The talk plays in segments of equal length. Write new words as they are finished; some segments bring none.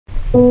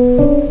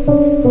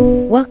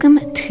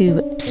Welcome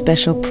to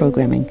special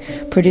programming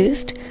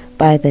produced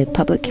by the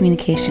Public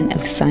Communication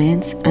of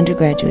Science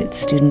undergraduate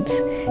students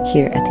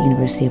here at the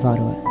University of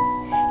Ottawa.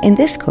 In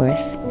this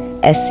course,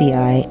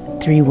 SCI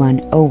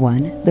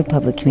 3101, the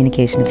Public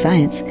Communication of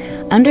Science,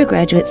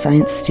 undergraduate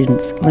science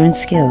students learn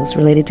skills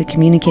related to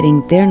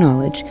communicating their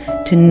knowledge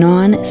to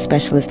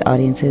non-specialist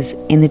audiences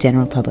in the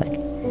general public.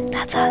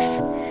 That's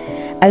us.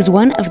 As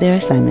one of their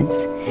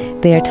assignments,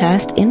 they are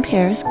tasked in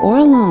pairs or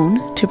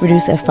alone to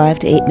produce a 5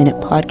 to 8 minute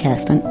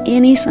podcast on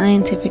any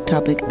scientific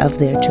topic of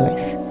their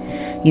choice.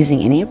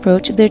 Using any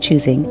approach of their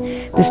choosing,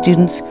 the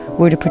students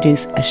were to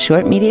produce a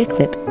short media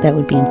clip that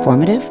would be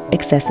informative,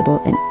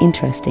 accessible, and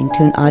interesting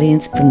to an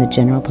audience from the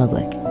general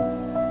public.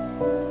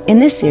 In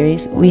this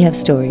series, we have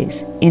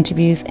stories,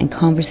 interviews, and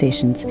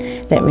conversations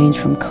that range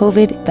from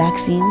COVID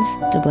vaccines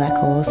to black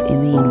holes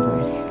in the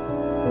universe.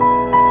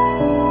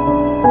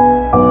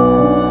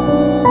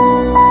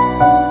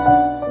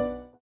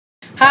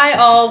 Hi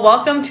all,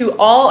 welcome to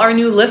all our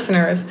new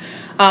listeners.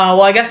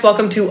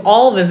 Welcome to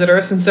all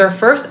visitors since their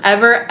first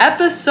ever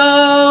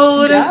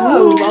episode. Yeah,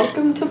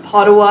 welcome to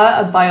Ottawa,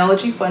 a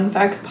biology fun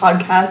facts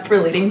podcast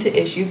relating to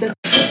issues in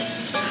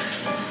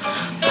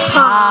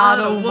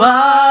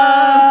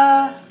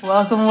Ottawa.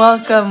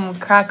 Welcome.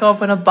 Crack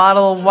open a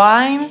bottle of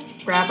wine,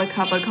 grab a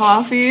cup of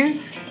coffee,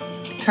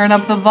 turn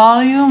up the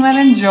volume,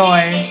 and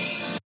enjoy.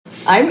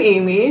 I'm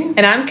Amy.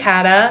 And I'm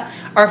Kata.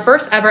 Our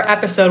first ever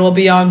episode will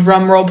be on,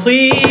 drumroll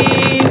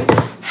please,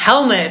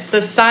 helmets,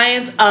 the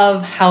science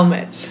of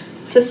helmets.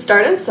 To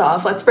start us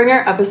off, let's bring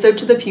our episode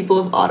to the people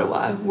of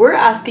Ottawa. We're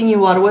asking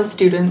you Ottawa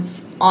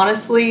students,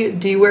 honestly,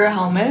 do you wear a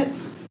helmet?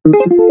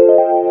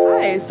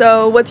 Hi,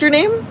 so what's your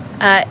name?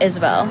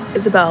 Isabel.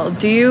 Isabel,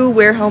 do you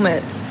wear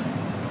helmets?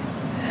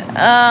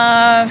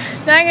 Not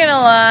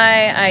gonna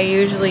lie, I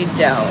usually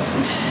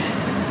don't.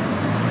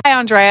 Hi,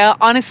 Andrea.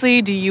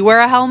 Honestly, do you wear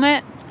a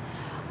helmet?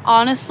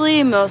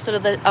 Honestly, most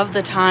of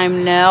the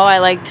time, no. I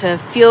like to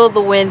feel the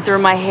wind through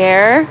my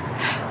hair.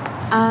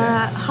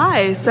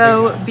 Hi,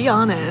 so be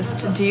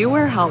honest, do you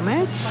wear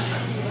helmets?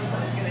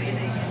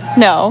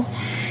 No.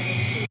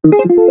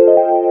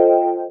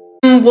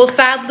 Well,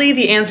 sadly,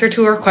 the answer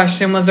to her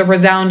question was a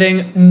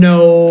resounding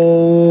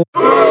no.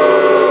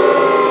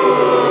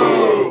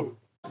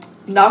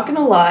 Not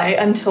gonna lie,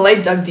 until I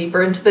dug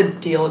deeper into the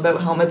deal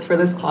about helmets for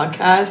this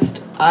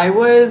podcast, I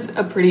was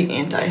a pretty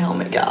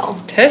anti-helmet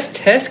gal.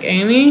 Tisk,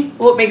 Amy.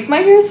 Well, it makes my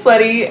hair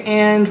sweaty,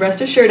 and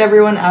rest assured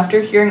everyone,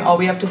 after hearing all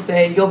we have to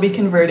say, you'll be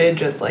converted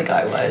just like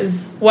I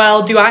was.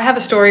 Well, do I have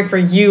a story for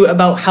you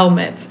about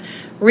helmets?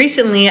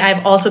 Recently,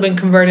 I've also been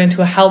converted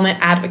into a helmet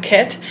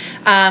advocate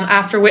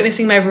after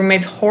witnessing my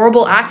roommate's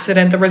horrible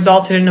accident that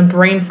resulted in a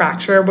brain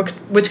fracture,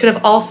 which could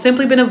have all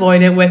simply been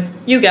avoided with,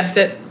 you guessed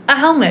it, a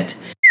helmet.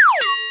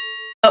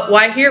 But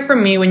why hear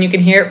from me when you can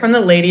hear it from the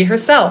lady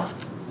herself?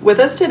 With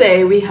us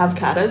today, we have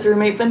Kata's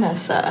roommate,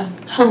 Vanessa.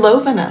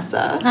 Hello,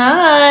 Vanessa.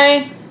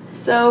 Hi.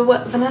 So,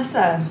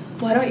 Vanessa,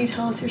 why don't you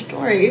tell us your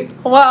story?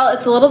 Well,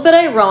 it's a little bit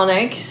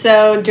ironic.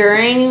 So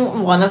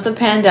during one of the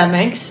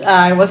pandemics,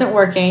 I wasn't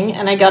working,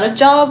 and I got a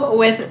job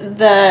with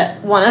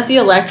one of the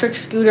electric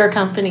scooter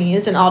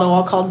companies in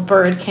Ottawa called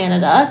Bird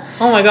Canada.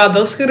 Oh my god,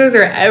 those scooters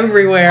are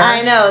everywhere.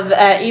 I know.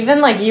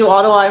 Even like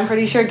Ottawa, I'm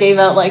pretty sure gave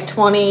out like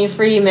 20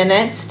 free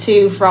minutes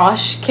to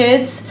Frosh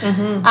kids.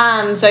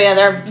 Mm-hmm. So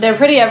yeah, they're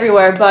pretty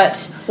everywhere.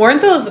 But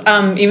weren't those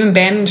even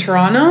banned in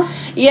Toronto?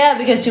 Yeah,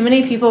 because too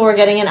many people were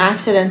getting in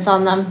accidents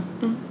on them.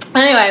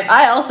 Anyway,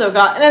 I also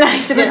got in an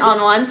accident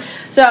on one.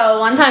 So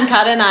one time,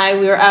 Kata and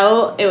we were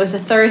out. It was a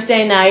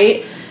Thursday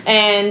night,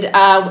 and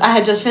I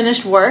had just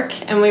finished work,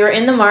 and we were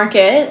in the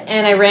market,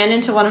 and I ran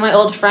into one of my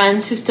old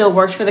friends who still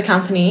worked for the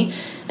company,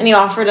 and he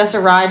offered us a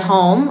ride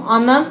home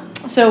on them.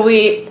 So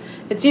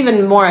it's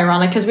even more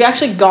ironic because we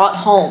actually got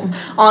home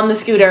on the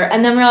scooter,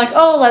 and then we were like,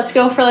 oh, let's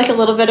go for like a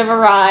little bit of a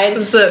ride.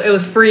 Since it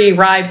was free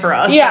ride for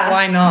us, yeah, so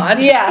why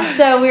not? Yeah,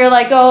 so we were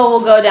like, oh,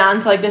 we'll go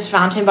down to like this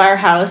fountain by our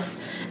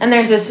house, and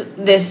there's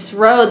this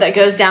road that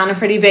goes down a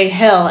pretty big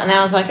hill, and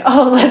I was like,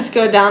 oh, let's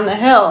go down the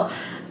hill.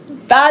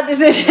 Bad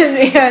decision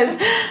because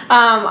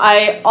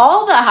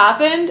all that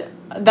happened,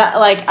 that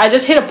like I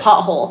just hit a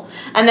pothole,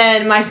 and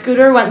then my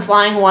scooter went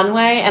flying one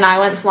way and I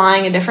went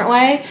flying a different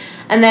way,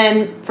 and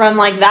then from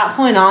like that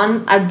point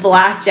on I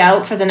blacked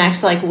out for the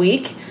next like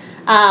week.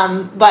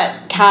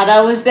 But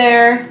Kata was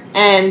there,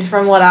 and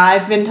from what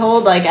I've been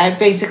told, like I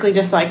basically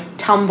just like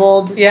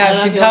tumbled.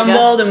 Yeah, she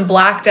tumbled and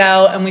blacked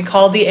out, and we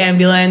called the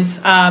ambulance,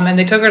 and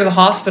they took her to the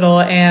hospital,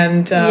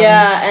 and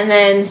yeah, and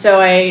then so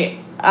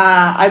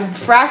I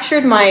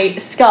fractured my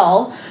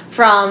skull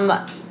from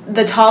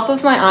the top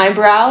of my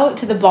eyebrow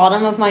to the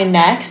bottom of my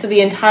neck, so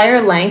the entire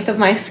length of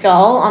my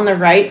skull on the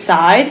right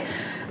side.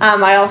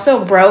 I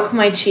also broke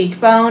my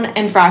cheekbone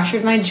and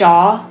fractured my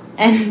jaw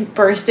and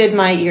bursted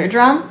my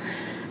eardrum.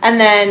 And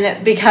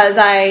then because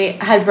I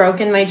had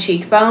broken my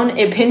cheekbone,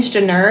 it pinched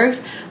a nerve,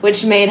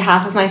 which made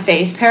half of my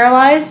face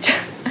paralyzed.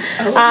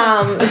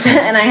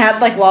 And I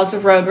had like lots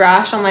of road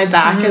rash on my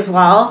back as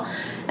well.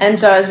 And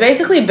so I was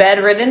basically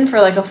bedridden for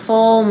like a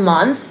full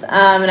month.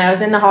 And I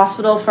was in the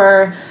hospital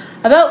for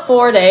About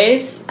 4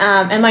 days.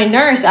 And my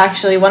nurse,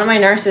 actually, one of my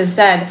nurses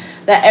said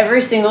that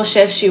every single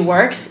shift she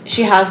works,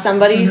 she has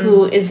somebody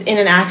who is in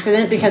an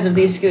accident because of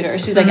these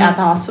scooters, who's like at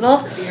the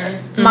hospital.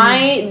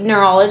 My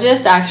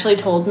neurologist actually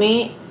told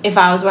me if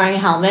I was wearing a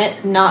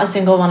helmet, not a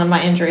single one of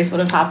my injuries would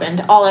have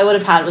happened. All I would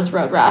have had was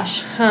road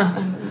rash.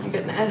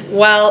 Goodness.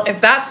 Well,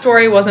 if that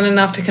story wasn't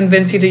enough to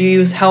convince you to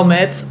use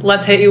helmets,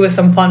 let's hit you with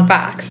some fun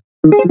facts.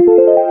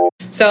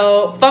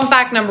 So, fun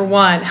fact number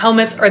 1,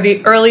 helmets are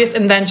the earliest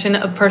invention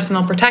of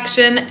personal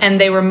protection, and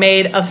they were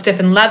made of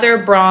stiffened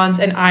leather, bronze,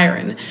 and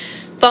iron.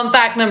 Fun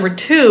fact number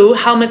 2,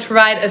 helmets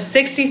provide a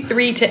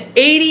 63 to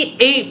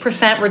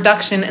 88%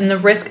 reduction in the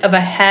risk of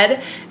a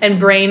head and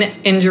brain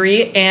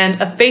injury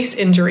and a face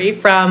injury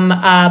from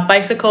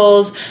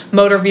bicycles,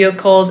 motor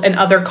vehicles, and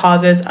other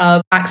causes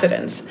of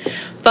accidents.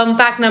 Fun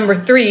fact number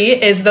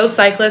 3 is those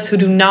cyclists who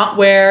do not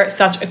wear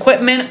such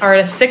equipment are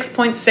at a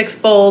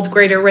 6.6-fold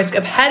greater risk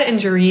of head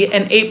injury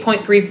and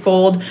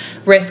 8.3-fold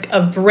risk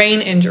of brain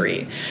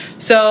injury.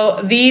 So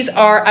these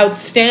are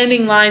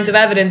outstanding lines of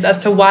evidence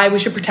as to why we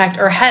should protect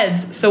our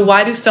heads. So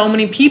why do so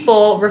many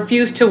people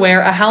refuse to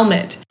wear a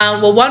helmet?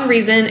 Well, one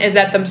reason is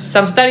that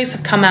some studies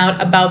have come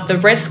out about the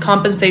risk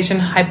compensation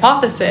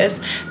hypothesis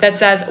that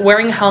says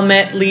wearing a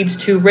helmet leads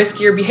to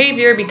riskier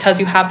behavior because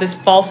you have this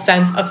false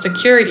sense of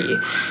security.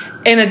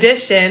 In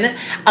addition,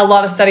 a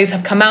lot of studies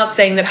have come out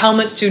saying that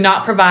helmets do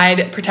not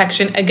provide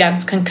protection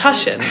against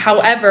concussions.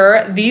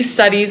 However, these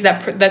studies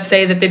that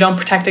say that they don't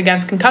protect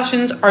against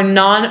concussions are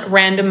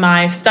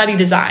non-randomized study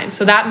designs.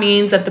 So that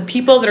means that the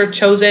people that are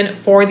chosen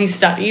for these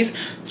studies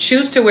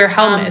choose to wear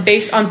helmets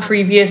based on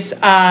previous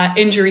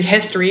injury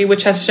history,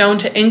 which has shown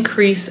to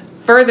increase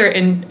further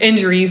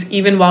injuries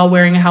even while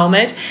wearing a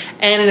helmet.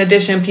 And in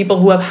addition, people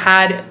who have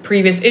had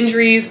previous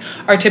injuries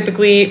are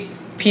typically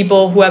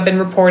people who have been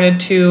reported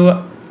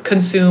to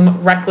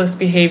consume reckless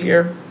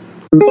behavior.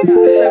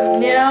 So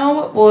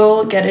now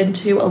we'll get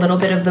into a little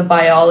bit of the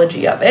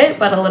biology of it,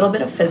 but a little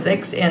bit of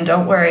physics, and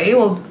don't worry,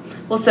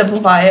 we'll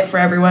simplify it for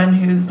everyone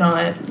who's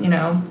not,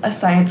 a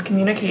science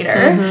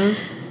communicator.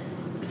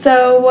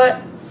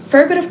 So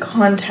for a bit of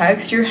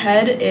context, your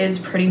head is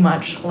pretty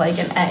much like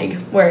an egg,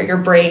 where your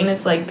brain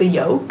is like the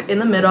yolk in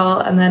the middle,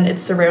 and then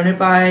it's surrounded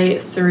by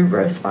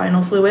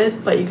cerebrospinal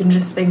fluid, but you can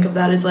just think of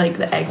that as like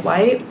the egg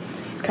white.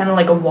 It's kind of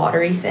like a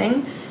watery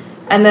thing.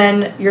 And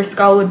then your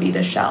skull would be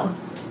the shell.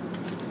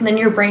 And then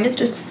your brain is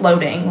just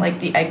floating, like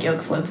the egg yolk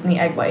floats in the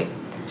egg white.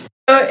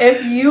 So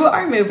if you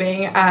are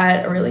moving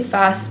at a really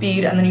fast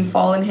speed and then you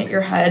fall and hit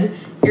your head,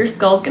 your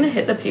skull's going to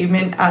hit the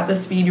pavement at the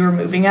speed you were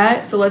moving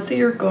at. So let's say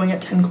you're going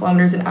at 10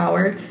 kilometers an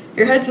hour.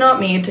 Your head's not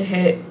made to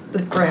hit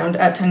the ground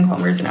at 10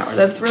 kilometers an hour.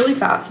 That's really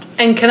fast.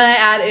 And can I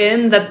add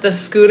in that the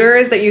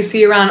scooters that you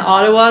see around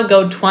Ottawa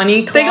go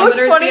 20 kilometers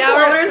They go 20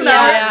 kilometers an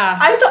hour?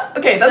 Yeah.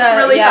 Okay, that's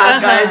really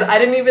fast, guys. I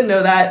didn't even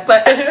know that.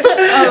 But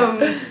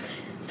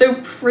so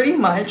pretty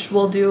much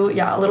we'll do,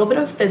 a little bit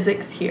of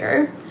physics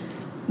here.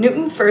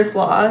 Newton's first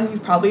law,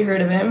 you've probably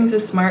heard of him. He's a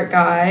smart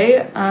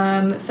guy.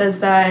 Says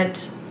that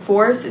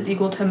force is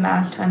equal to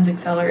mass times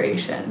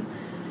acceleration.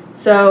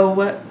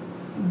 So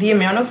the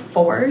amount of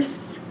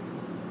force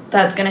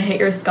that's going to hit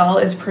your skull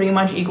is pretty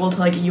much equal to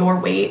like your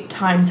weight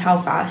times how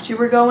fast you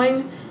were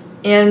going,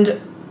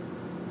 and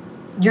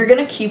you're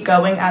going to keep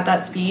going at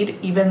that speed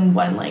even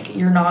when like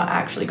you're not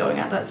actually going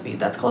at that speed.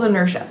 That's called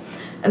inertia.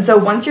 And so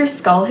once your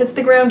skull hits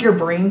the ground, your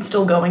brain's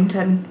still going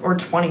 10 or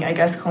 20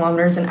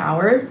 kilometers an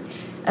hour,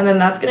 and then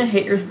that's going to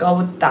hit your skull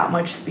with that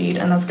much speed,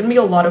 and that's going to be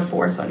a lot of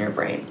force on your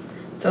brain.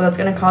 So that's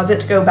going to cause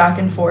it to go back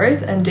and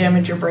forth and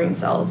damage your brain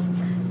cells.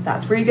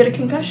 That's where you get a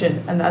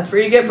concussion, and that's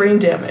where you get brain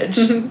damage.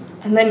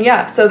 And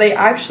then, so they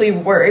actually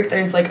work.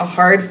 There's like a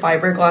hard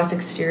fiberglass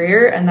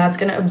exterior, and that's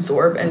going to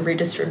absorb and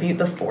redistribute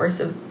the force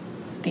of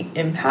the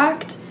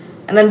impact.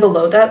 And then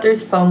below that,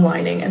 there's foam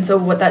lining. And so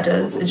what that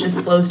does is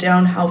just slows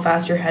down how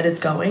fast your head is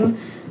going,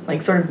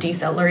 like sort of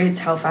decelerates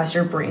how fast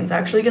your brain's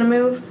actually going to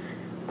move.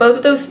 Both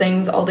of those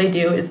things, all they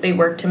do is they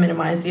work to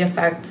minimize the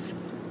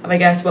effects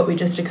of, what we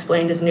just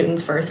explained as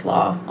Newton's first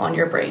law on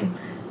your brain.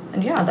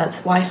 And that's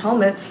why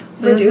helmets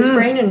reduce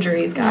brain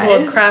injuries, guys. A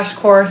little crash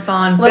course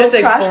on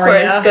physics for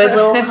you. Good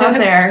little pun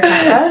there,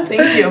 Kata.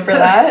 Thank you for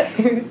that.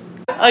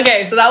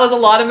 Okay, so that was a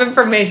lot of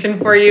information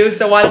for you.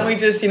 So why don't we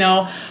just,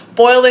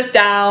 boil this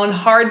down,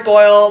 hard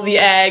boil the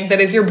egg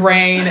that is your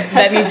brain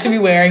that needs to be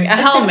wearing a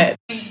helmet.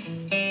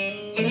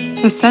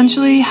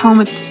 Essentially,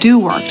 helmets do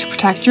work to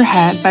protect your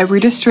head by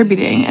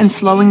redistributing and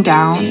slowing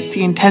down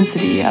the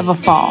intensity of a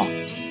fall.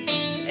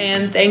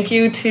 And thank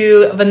you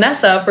to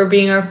Vanessa for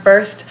being our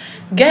first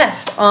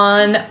guest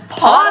on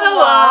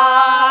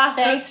Ottawa.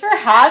 Thanks for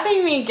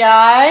having me,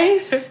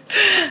 guys.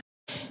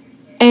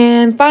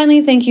 And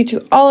finally, thank you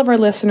to all of our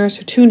listeners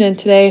who tuned in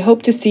today.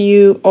 Hope to see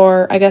you,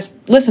 or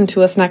listen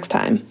to us next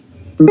time.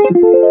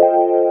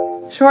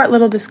 Short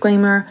little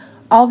disclaimer.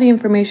 All the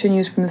information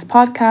used from this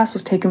podcast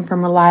was taken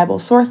from reliable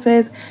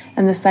sources,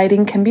 and the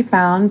citing can be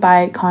found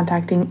by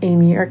contacting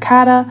Amy or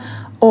Kata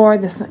or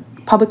the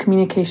Public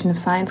Communication of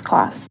Science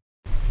class.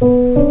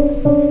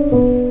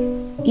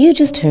 You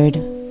just heard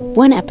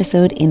one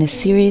episode in a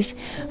series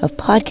of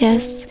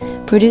podcasts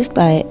produced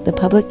by the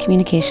Public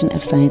Communication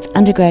of Science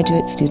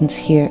undergraduate students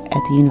here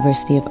at the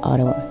University of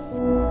Ottawa.